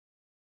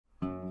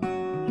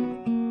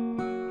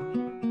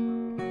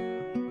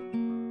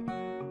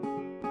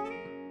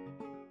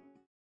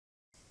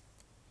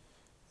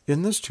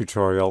In this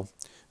tutorial,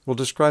 we'll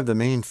describe the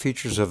main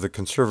features of the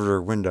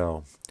Conservator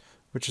window,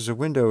 which is a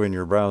window in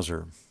your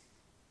browser.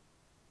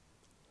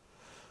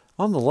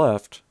 On the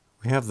left,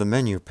 we have the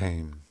menu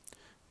pane,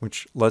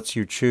 which lets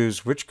you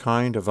choose which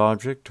kind of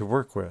object to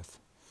work with: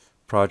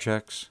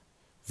 projects,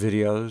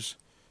 videos,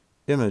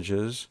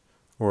 images,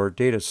 or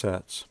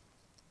datasets.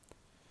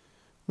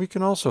 We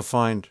can also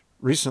find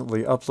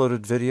recently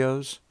uploaded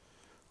videos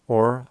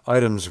or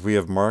items we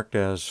have marked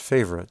as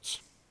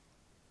favorites.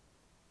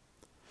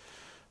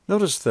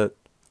 Notice that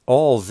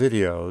All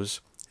Videos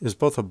is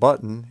both a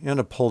button and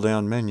a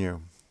pull-down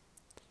menu.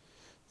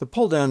 The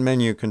pull-down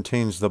menu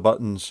contains the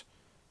buttons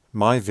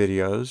My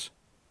Videos,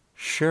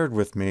 Shared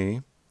with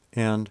Me,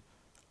 and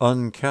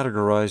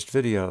Uncategorized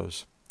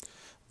Videos.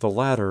 The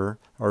latter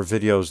are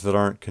videos that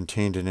aren't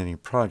contained in any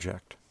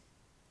project.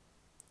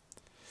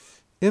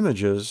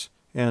 Images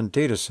and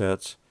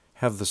datasets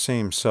have the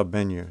same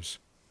submenus.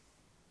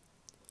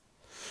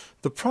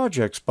 The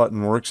Projects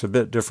button works a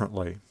bit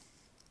differently.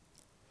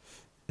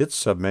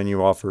 Its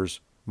submenu offers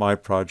My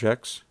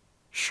Projects,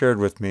 Shared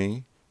with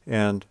Me,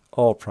 and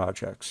All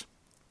Projects.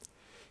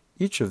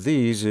 Each of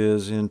these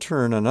is, in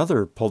turn,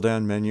 another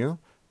pull-down menu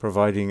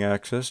providing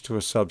access to a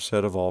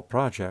subset of all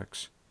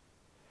projects.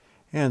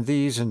 And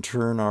these, in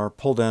turn, are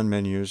pull-down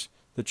menus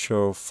that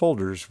show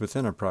folders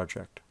within a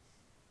project.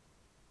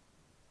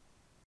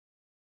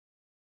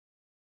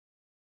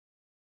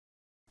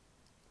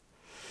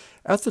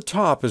 At the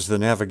top is the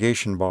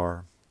navigation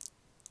bar,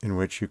 in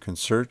which you can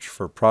search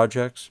for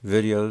projects,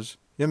 videos,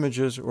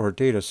 images, or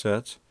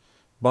datasets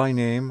by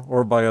name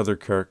or by other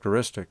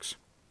characteristics.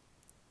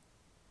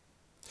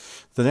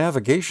 The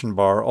navigation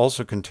bar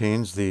also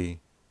contains the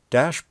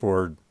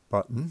Dashboard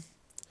button,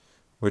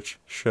 which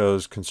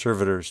shows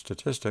Conservator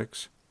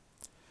statistics,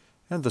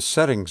 and the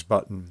Settings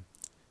button,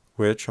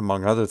 which,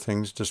 among other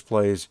things,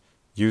 displays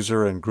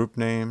user and group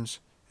names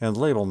and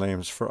label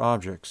names for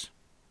objects.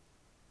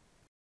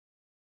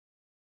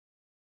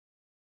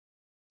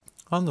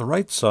 On the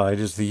right side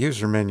is the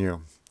User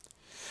menu,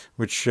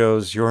 which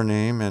shows your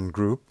name and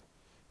group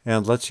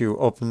and lets you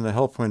open the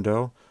Help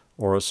window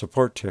or a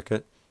support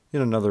ticket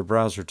in another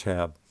browser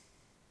tab.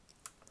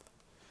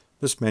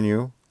 This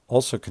menu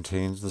also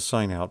contains the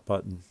Sign Out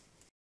button.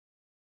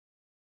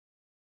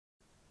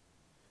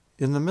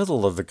 In the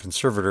middle of the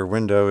Conservator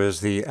window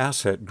is the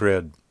Asset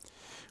grid,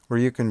 where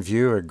you can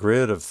view a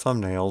grid of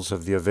thumbnails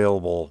of the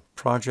available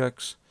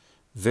projects,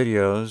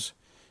 videos,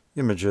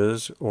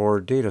 images,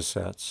 or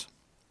datasets.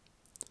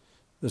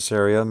 This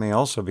area may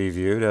also be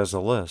viewed as a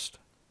list.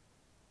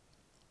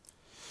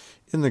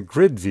 In the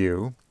grid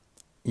view,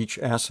 each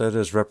asset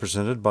is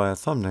represented by a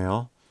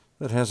thumbnail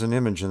that has an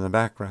image in the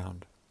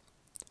background.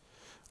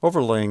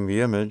 Overlaying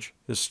the image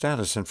is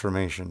status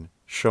information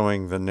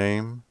showing the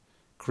name,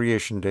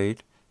 creation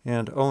date,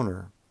 and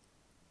owner.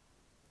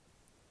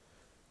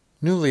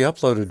 Newly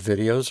uploaded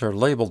videos are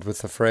labeled with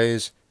the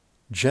phrase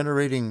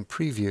 "Generating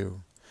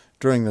Preview"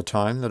 during the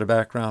time that a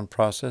background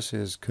process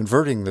is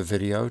converting the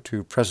video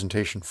to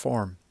presentation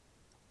form.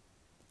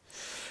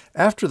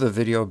 After the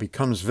video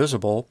becomes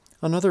visible,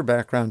 another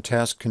background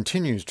task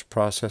continues to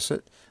process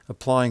it,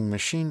 applying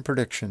machine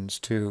predictions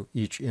to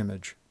each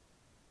image.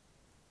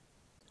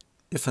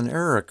 If an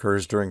error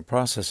occurs during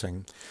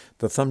processing,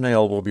 the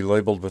thumbnail will be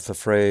labeled with the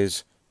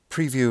phrase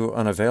 "Preview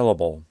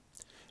Unavailable,"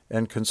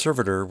 and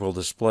Conservator will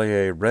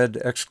display a red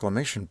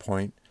exclamation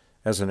point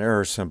as an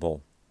error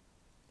symbol.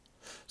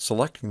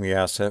 Selecting the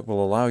asset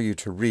will allow you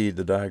to read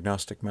the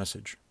diagnostic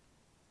message.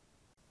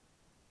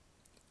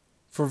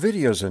 For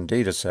videos and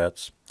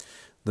datasets,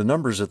 the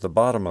numbers at the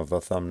bottom of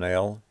the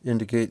thumbnail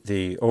indicate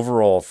the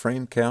overall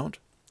frame count,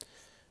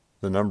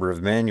 the number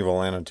of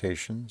manual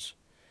annotations,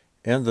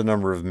 and the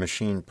number of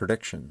machine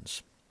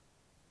predictions.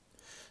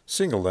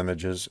 Single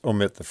images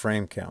omit the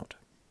frame count.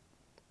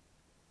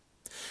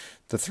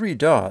 The three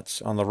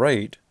dots on the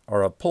right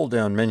are a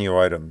pull-down menu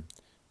item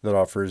that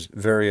offers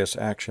various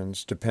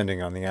actions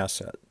depending on the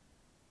asset.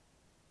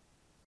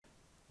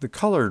 The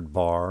colored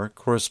bar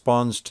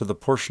corresponds to the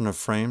portion of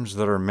frames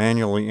that are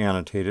manually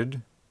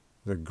annotated,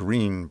 the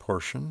green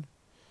portion,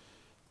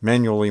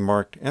 manually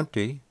marked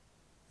empty,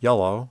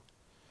 yellow,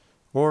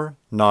 or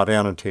not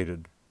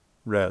annotated,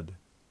 red.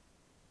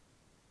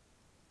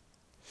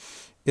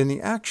 In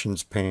the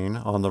Actions pane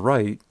on the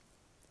right,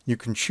 you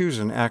can choose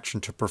an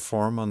action to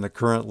perform on the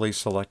currently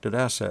selected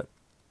asset.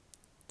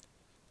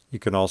 You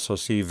can also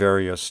see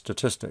various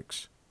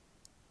statistics.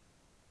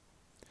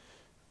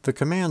 The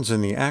commands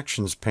in the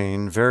Actions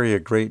pane vary a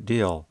great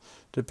deal,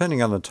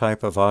 depending on the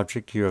type of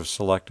object you have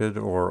selected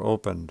or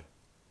opened.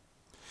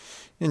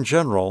 In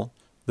general,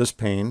 this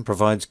pane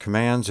provides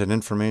commands and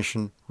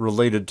information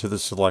related to the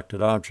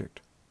selected object.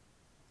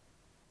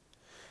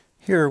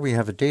 Here we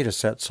have a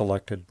dataset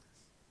selected.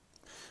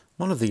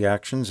 One of the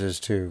actions is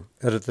to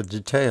edit the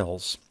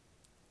details.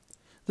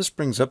 This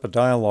brings up a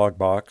dialog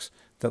box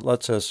that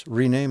lets us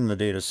rename the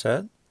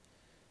dataset,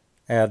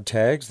 add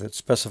tags that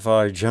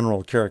specify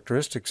general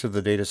characteristics of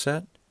the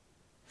dataset,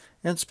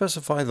 and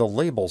specify the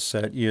label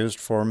set used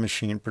for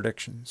machine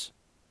predictions.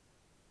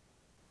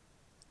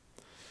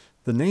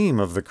 The name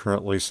of the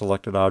currently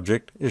selected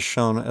object is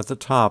shown at the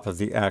top of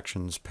the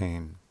Actions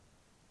pane.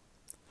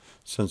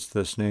 Since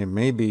this name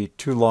may be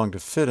too long to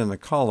fit in the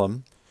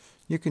column,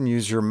 you can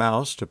use your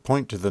mouse to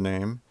point to the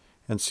name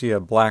and see a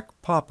black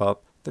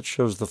pop-up that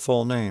shows the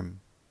full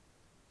name.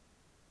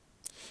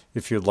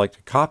 If you'd like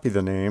to copy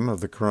the name of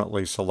the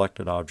currently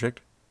selected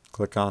object,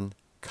 click on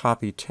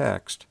Copy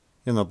Text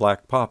in the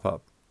black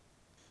pop-up.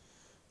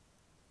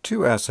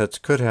 Two assets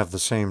could have the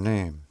same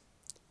name,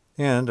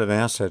 and an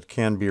asset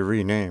can be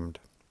renamed.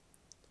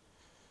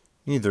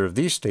 Neither of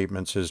these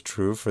statements is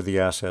true for the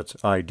asset's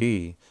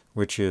ID,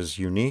 which is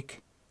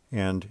unique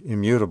and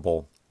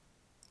immutable.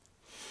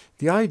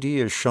 The ID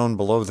is shown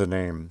below the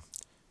name.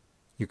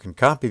 You can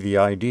copy the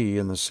ID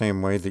in the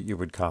same way that you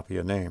would copy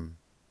a name.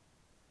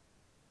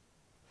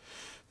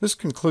 This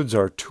concludes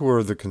our tour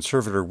of the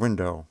Conservator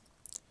window.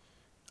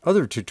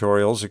 Other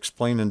tutorials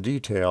explain in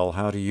detail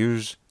how to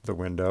use the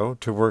window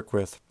to work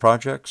with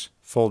projects,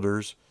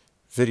 folders,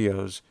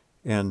 videos,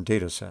 and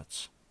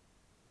datasets.